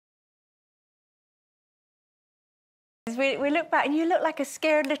We look back and you look like a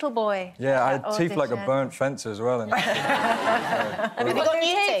scared little boy. Yeah, I had teeth like a burnt fence as well. Have you got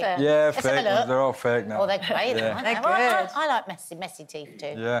new teeth? Yeah, fake ones. They're all fake now. Oh, they're great. Yeah. They're good. Well, I like messy teeth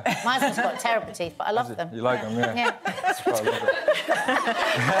too. Yeah. My husband's got terrible teeth, but I love them. You like them, yeah? Yeah. That's why I love it. It's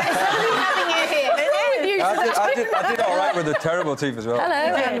lovely having you here. I did all right with the terrible teeth as well.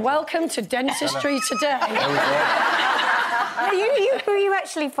 Hello and welcome to Dentistry Today. You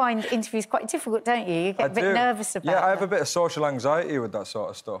actually find interviews quite difficult, don't you? You get a bit nervous about it. Yeah, I have a bit of social anxiety with that sort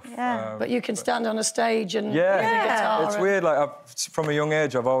of stuff. Yeah. But you can stand on a stage and yeah, play the guitar. It's weird. Like from a young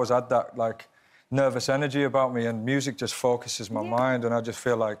age, I've always had that like nervous energy about me, and music just focuses my mind, and I just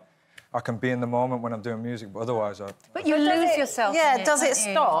feel like I can be in the moment when I'm doing music, but otherwise But you lose yourself. Yeah, does it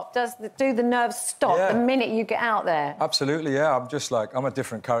stop? Do the nerves stop the minute you get out there? Absolutely, yeah. I'm just like, I'm a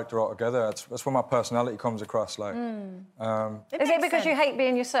different character altogether. That's where my personality comes across, like... Is it because you hate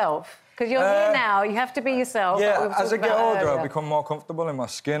being yourself? Because you're here now, you have to be yourself. Yeah, as I get older, I become more comfortable in my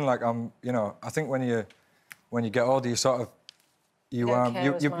skin. Like, you know, I think when you get older, you sort of...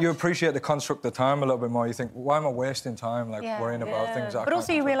 You appreciate the construct of time a little bit more. You think, why am I wasting time, like, worrying about things that I But also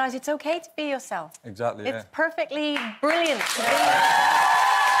can't you control? realise it's OK to be yourself. Exactly, It's perfectly brilliant to be Can't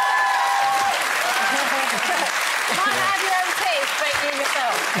have your own teeth, but you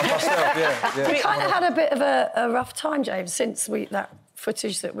yourself. Myself, yeah. You kind of had a bit of a rough time, James, since that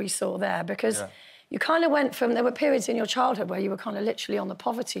footage that we saw there, because you kind of went from... There were periods in your childhood where you were kind of literally on the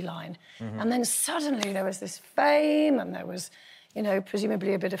poverty line, and then suddenly there was this fame and there was... You know,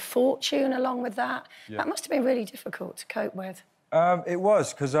 presumably a bit of fortune along with that. Yeah. That must have been really difficult to cope with. It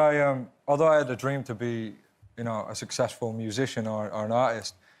was, because although I had a dream to be, you know, a successful musician or an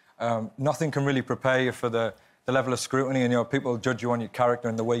artist, nothing can really prepare you for the level of scrutiny, and, you know, people judge you on your character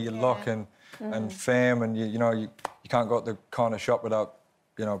and the way you look and fame, and, you know, you can't go to the corner shop without,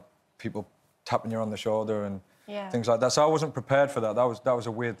 you know, people tapping you on the shoulder and things like that. So I wasn't prepared for that. That was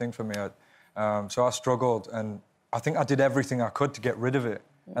a weird thing for me. So I struggled, and I think I did everything I could to get rid of it.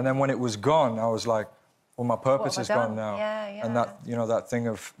 And then when it was gone, I was like, well, my purpose is gone now. And that, you know, that thing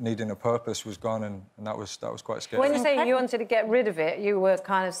of needing a purpose was gone, and that was quite scary. When you say you wanted to get rid of it, you were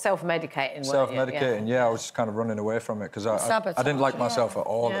kind of self-medicating, Self-medicating, yeah. I was just kind of running away from it, because I didn't like myself at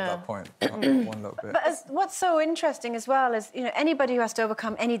all at that point. Not one little bit. But what's so interesting as well is, you know, anybody who has to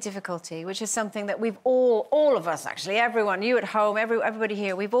overcome any difficulty, which is something that we've all of us, actually, everyone, you at home, everybody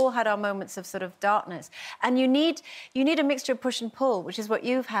here, we've all had our moments of sort of darkness. And you need a mixture of push and pull, which is what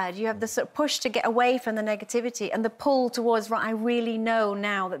you've had. You have the sort of push to get away from the negativity and the pull towards, right, I really know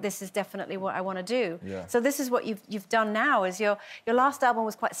now that this is definitely what I want to do. Yeah. So this is what you've done now. Is your last album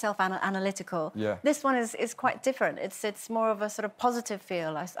was quite self-analytical. Yeah. This one is quite different. It's more of a sort of positive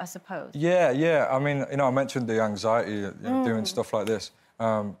feel, I suppose. Yeah. I mean, you know, I mentioned the anxiety, you know, doing stuff like this,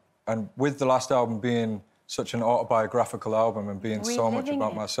 and with the last album being such an autobiographical album and being so much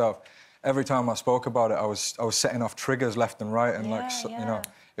about myself, every time I spoke about it, I was setting off triggers left and right, and you know,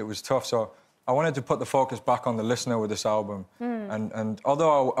 it was tough. So I wanted to put the focus back on the listener with this album. And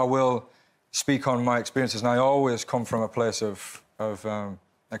although I will speak on my experiences, and I always come from a place of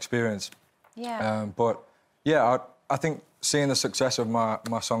experience. Yeah. But, yeah, I think seeing the success of my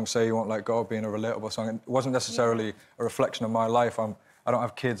song, Say You Won't Let Go, being a relatable song, it wasn't necessarily a reflection of my life. I don't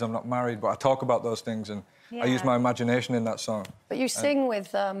have kids, I'm not married, but I talk about those things, and I use my imagination in that song. But you sing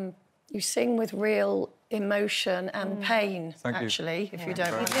with real emotion and pain, actually, if you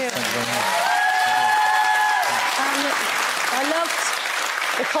don't mind. Thank you very much. I loved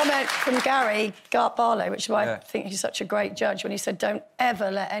the comment from Gary Barlow, which is why I think he's such a great judge, when he said, don't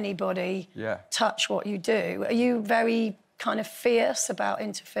ever let anybody touch what you do. Are you very kind of fierce about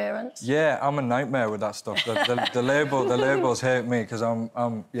interference? Yeah, I'm a nightmare with that stuff. The labels hate me, because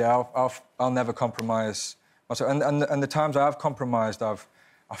I'll never compromise myself. And the times I have compromised, I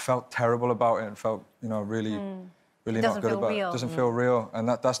felt terrible about it and felt, you know, really not good about it. It doesn't feel real, and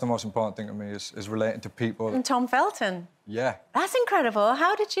that's the most important thing to me, is relating to people. And Tom Felton. Yeah. That's incredible.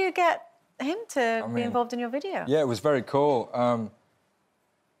 How did you get him to be involved in your video? Yeah, it was very cool.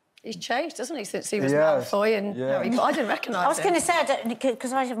 He's changed, doesn't he, since he was Malfoy and Harry Potter? I didn't recognise him. I was going to say,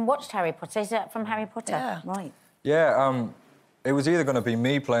 because I haven't watched Harry Potter. Is that from Harry Potter? Yeah. Right. Yeah, it was either going to be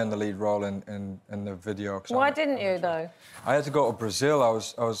me playing the lead role in the video. Why didn't you, though? I had to go to Brazil. I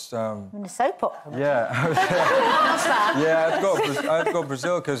was in a soap opera. Yeah. I had to go to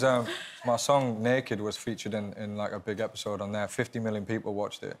Brazil because my song Naked was featured in like a big episode on there. 50 million people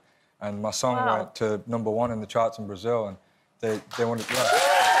watched it, and my song went to #1 in the charts in Brazil, and they wanted.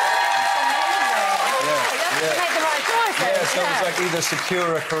 Yeah, so it's like either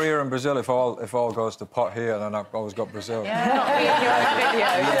secure a career in Brazil if all goes to pot here, then I've always got Brazil.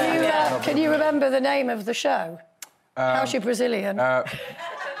 Can you remember the name of the show? How's your Brazilian?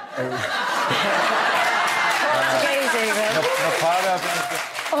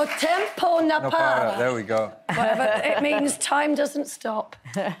 O tempo na para. There we go. Whatever. It means time doesn't stop.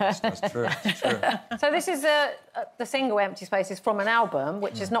 That's true. It's true. So this is the single "Empty Space" is from an album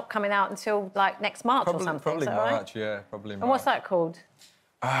which is not coming out until like next March or something. Probably is that March, right? yeah, probably March. And what's that called?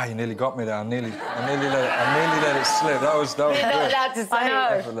 Ah, you nearly got me there. I nearly let it slip. That was You're good. not allowed to say. I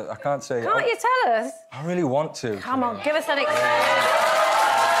know. I can't say. Can't you tell us? I really want to. Come on, give us an You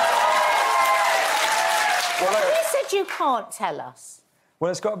said you can't tell us. Well,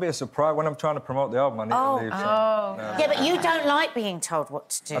 it's got to be a surprise. When I'm trying to promote the album, I need to leave. Yeah, but you don't like being told what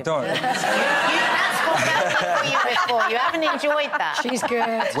to do. I don't. That's what for you before. You haven't enjoyed that. She's good.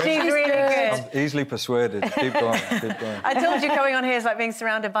 She's really good. I'm easily persuaded. Keep going. I told you coming on here is like being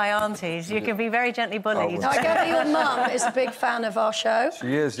surrounded by aunties. You can be very gently bullied. Oh, I gather your mum is a big fan of our show.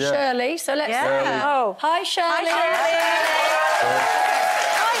 She is, yeah. Shirley, so let's... Yeah. Oh. Hi, Shirley.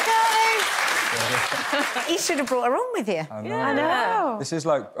 You should have brought her on with you. I know. I know. This is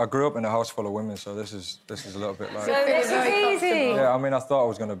like, I grew up in a house full of women, so this is a little bit like... So this is easy. Yeah, I mean, I thought I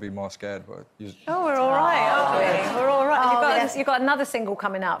was going to be more scared, but... Oh, we're all right, aren't we? We're all right. You've got another single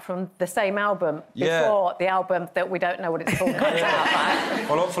coming out from the same album before the album that we don't know what it's called comes out, right?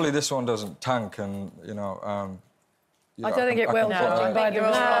 Well, hopefully this one doesn't tank and, I don't think it will, judging by the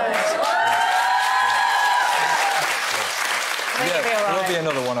response. There'll be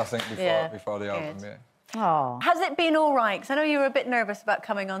another one, I think, before the album, Oh. Has it been all right? Because I know you were a bit nervous about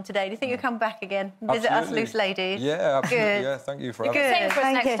coming on today. Do you think you'll come back again and visit us loose ladies? Yeah, absolutely. Good. Yeah, thank you for having Good. me. Sing for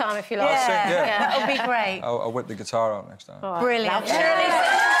us next time if you like. Yeah, that would be great. I'll whip the guitar out next time. Brilliant. Shirley.